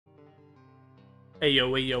Hey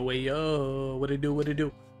yo, what it do, what it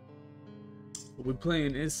do? We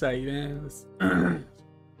playing Insight, man.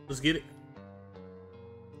 Let's get it.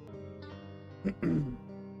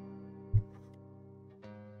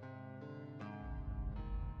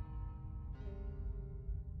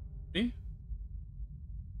 Me?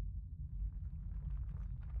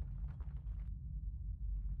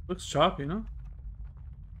 Looks choppy, no?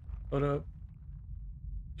 Hold up.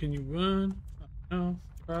 Can you run? No.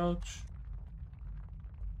 Crouch?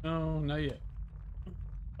 No, not yet.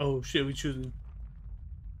 Oh shit, we choosing.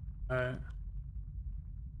 Alright.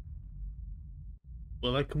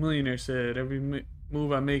 Well, like Chameleonaire said, every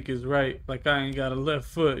move I make is right. Like I ain't got a left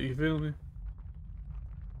foot, you feel me?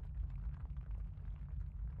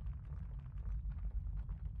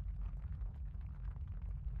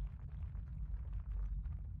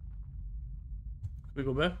 Can we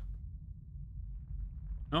go back?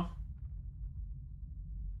 No?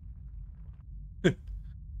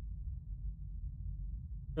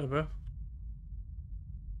 Yeah, bro.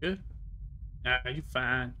 Good? Nah, you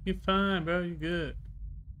fine. You fine, bro. You good.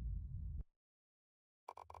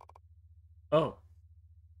 Oh.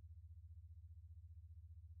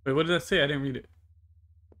 Wait, what did that say? I didn't read it.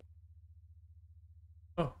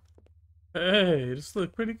 Oh. Hey, this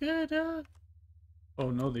look pretty good, huh?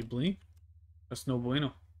 Oh no, they blink? That's no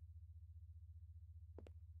bueno.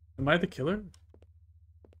 Am I the killer?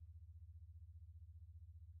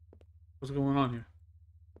 What's going on here?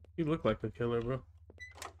 You look like the killer, bro.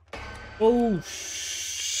 Oh,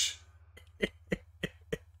 shh.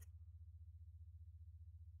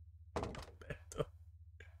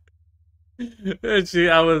 Actually,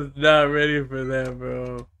 I was not ready for that,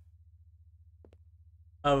 bro.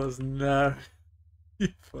 I was not. You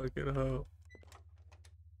fucking hoe.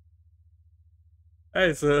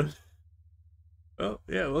 Hey, so. Oh,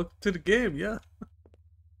 yeah, welcome to the game, yeah.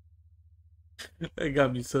 That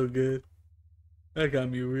got me so good. That got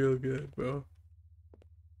me real good, bro.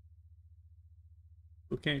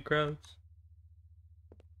 Who can't crouch?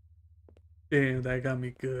 Damn, that got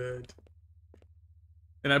me good.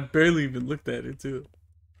 And I barely even looked at it, too.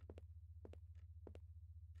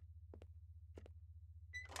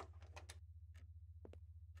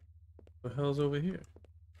 What the hell's over here?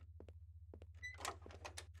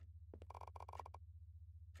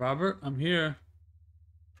 Robert, I'm here.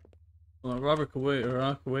 Well, Robert could wait, or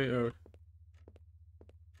I could wait, or...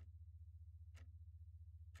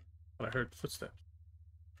 But I heard footsteps.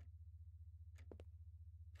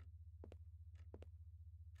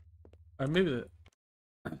 Or maybe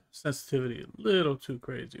the sensitivity a little too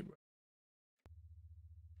crazy, bro.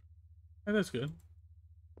 Hey, that's good.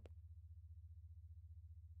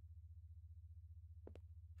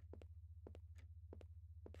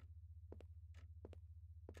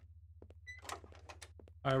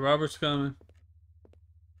 Alright, Robert's coming.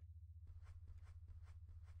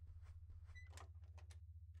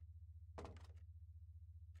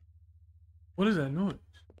 What is that noise?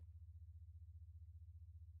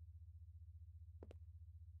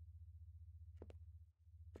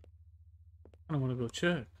 I don't want to go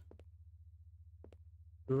check.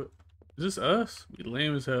 Is this us? We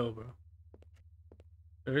lame as hell, bro.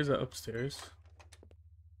 There is a upstairs.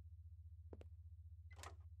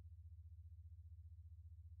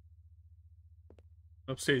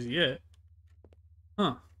 Upstairs yet?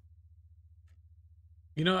 Huh.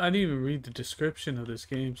 You know, I didn't even read the description of this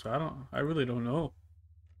game, so I really don't know.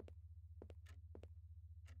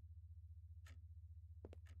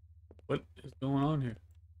 What is going on here?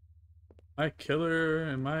 Am I a killer?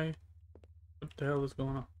 Am I... What the hell is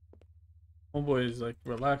going on? Homeboy is like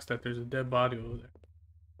relaxed that there's a dead body over there.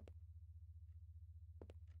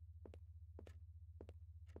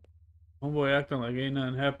 Homeboy acting like ain't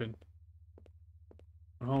nothing happened.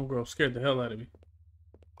 My homegirl scared the hell out of me.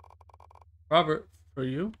 Robert, for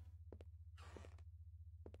you?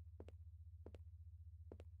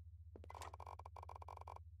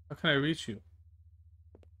 How can I reach you?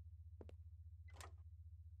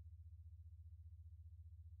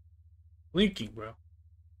 Blinking, bro.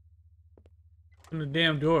 Open the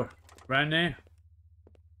damn door. Right now.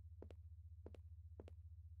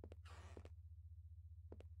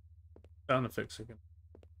 Sound effects again.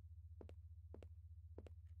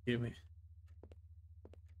 Give me.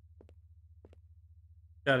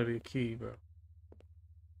 Gotta be a key, bro.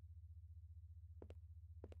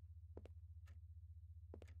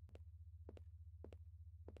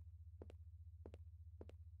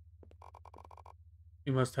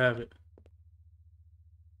 You must have it.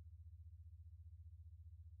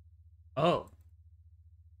 Oh.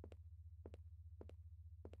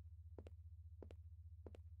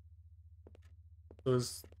 So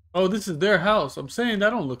Oh, this is their house. I'm saying that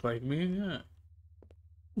don't look like me. Yeah.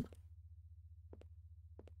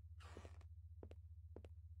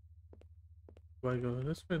 Do I go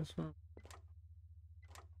this way? This way?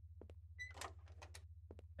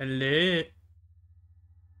 Hello.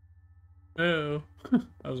 Oh.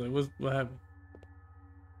 I was like, what happened?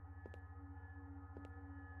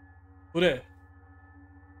 Who that?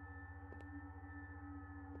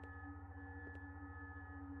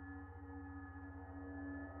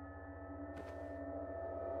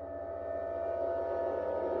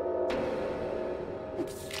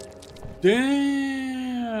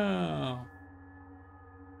 Damn.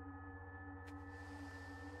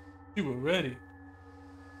 You were ready.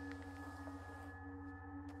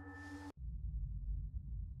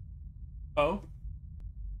 Oh. What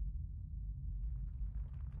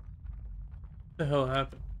the hell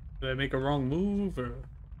happened? Did I make a wrong move or?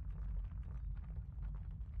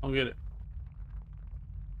 I don't get it.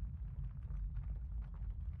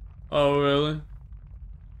 Oh, really?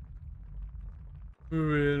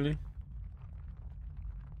 Really?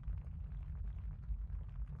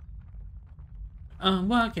 I'm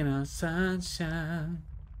walking on sunshine.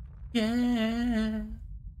 Yeah.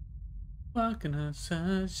 Walking on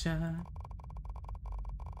sunshine.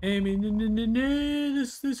 Amy,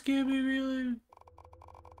 this can't be real.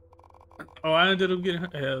 Oh, I ended up getting her.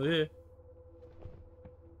 Hell yeah.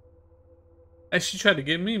 Hey, she tried to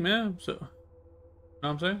get me, man. So, you know what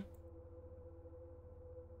I'm saying?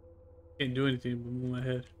 Can't do anything but move my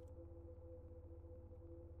head.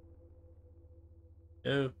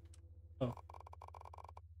 Oh, oh.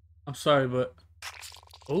 I'm sorry, but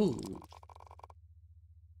oh,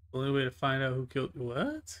 the only way to find out who killed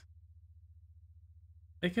what?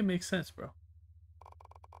 Make it make sense, bro.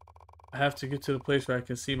 I have to get to the place where I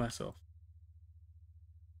can see myself.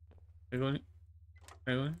 Are you going?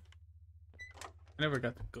 Are you going? I never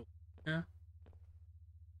got to go. Yeah,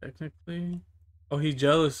 technically. Oh, he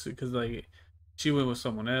jealous because like she went with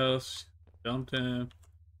someone else, dumped him.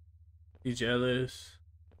 He jealous.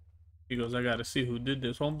 He goes, I gotta see who did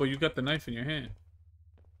this. Homeboy, you got the knife in your hand.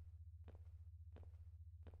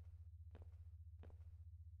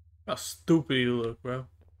 How stupid you look, bro.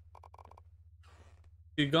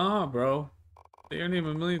 She gone, bro. Say your name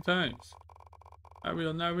a million times. Not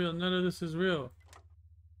real, not real. None of this is real.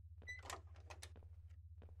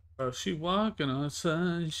 Bro, she walking on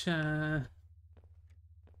sunshine.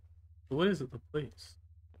 What is it, the place?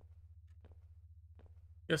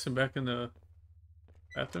 Guessing back in the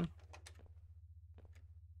bathroom.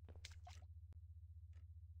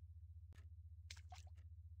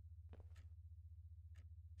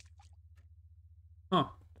 Huh.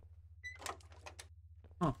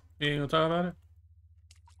 Huh. You ain't gonna talk about it?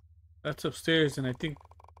 That's upstairs, and I think...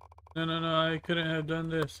 No, no, no, I couldn't have done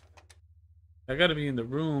this. I gotta be in the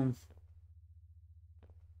room.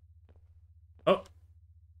 Oh.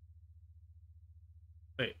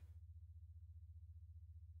 Wait.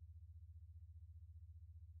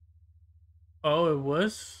 Oh, it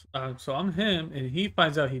was? So I'm him, and he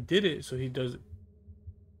finds out he did it, so he does it.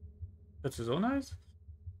 That's his own eyes?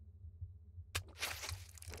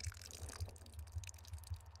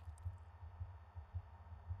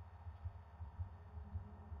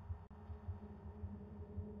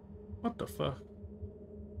 What the fuck?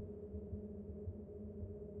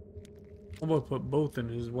 I'm gonna put both in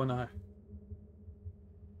his one eye.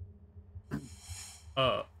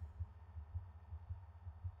 Uh,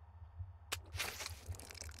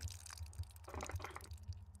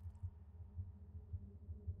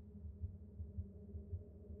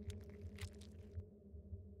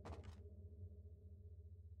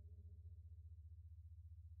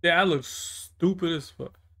 yeah, I look stupid as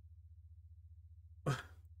fuck.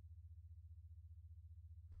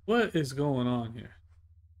 What is going on here?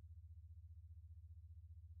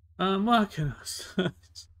 I'm walking us. I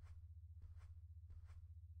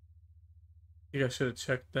think I should have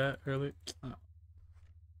checked that earlier.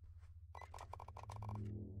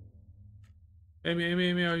 Amy, Amy,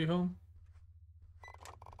 Amy, are you home?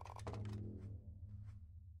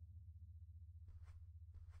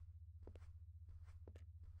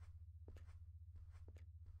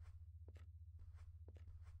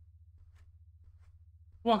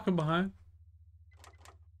 Walking behind.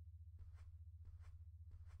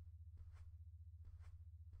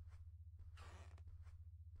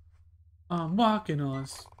 I'm walking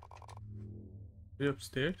us. Are you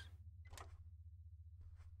upstairs?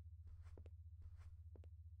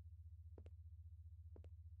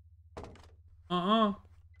 Uh-uh. Am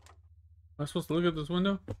I supposed to look at this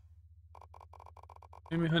window?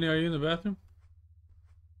 Amy, honey, are you in the bathroom?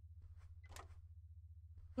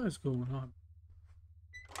 What is going on?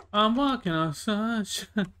 I'm walking on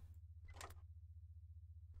sunshine.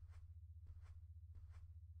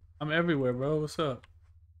 I'm everywhere, bro. What's up?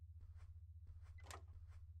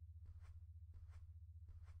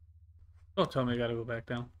 Don't tell me I gotta go back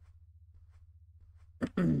down.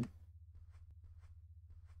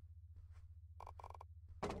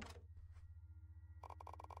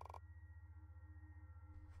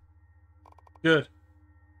 Good.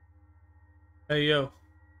 Hey, yo.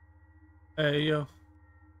 Hey, yo.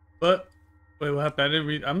 What? Wait, what happened? I didn't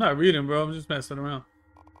read. I'm not reading, bro. I'm just messing around.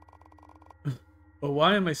 But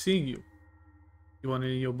why am I seeing you? You want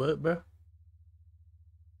it in your butt, bro?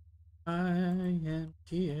 I am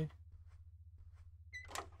Kia.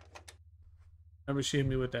 Remember, she hit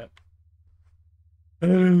me with that.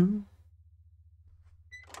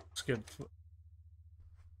 Scared.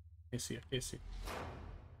 Can't see. I can't see.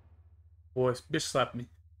 Boy, bitch slapped me.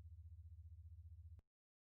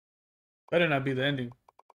 Better not be the ending.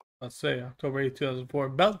 Let's say October 8th, 2004.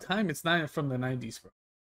 About time it's not from the 90s, bro.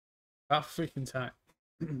 About freaking time.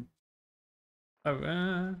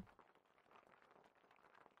 Alright.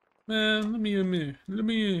 Man, let me in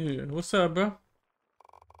here. What's up, bro?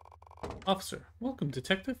 Officer. Welcome,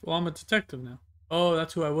 detective. Well, I'm a detective now. Oh,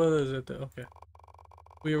 that's who I was at the... Okay.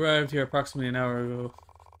 We arrived here approximately an hour ago,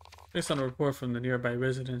 based on a report from the nearby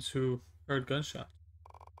residents who heard gunshots.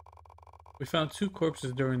 We found two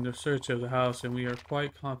corpses during the search of the house, and we are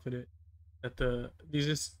quite confident that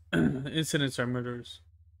these incidents are murders.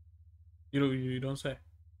 You don't say.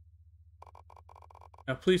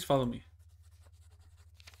 Now, please follow me.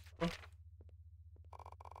 Oh,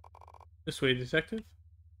 this way, detective.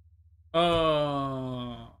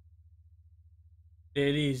 Oh,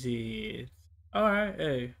 that is it. All right,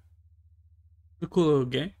 hey, a cool little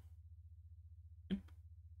game.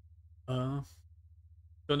 Uh,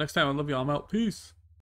 till next time. I love you. I'm out. Peace.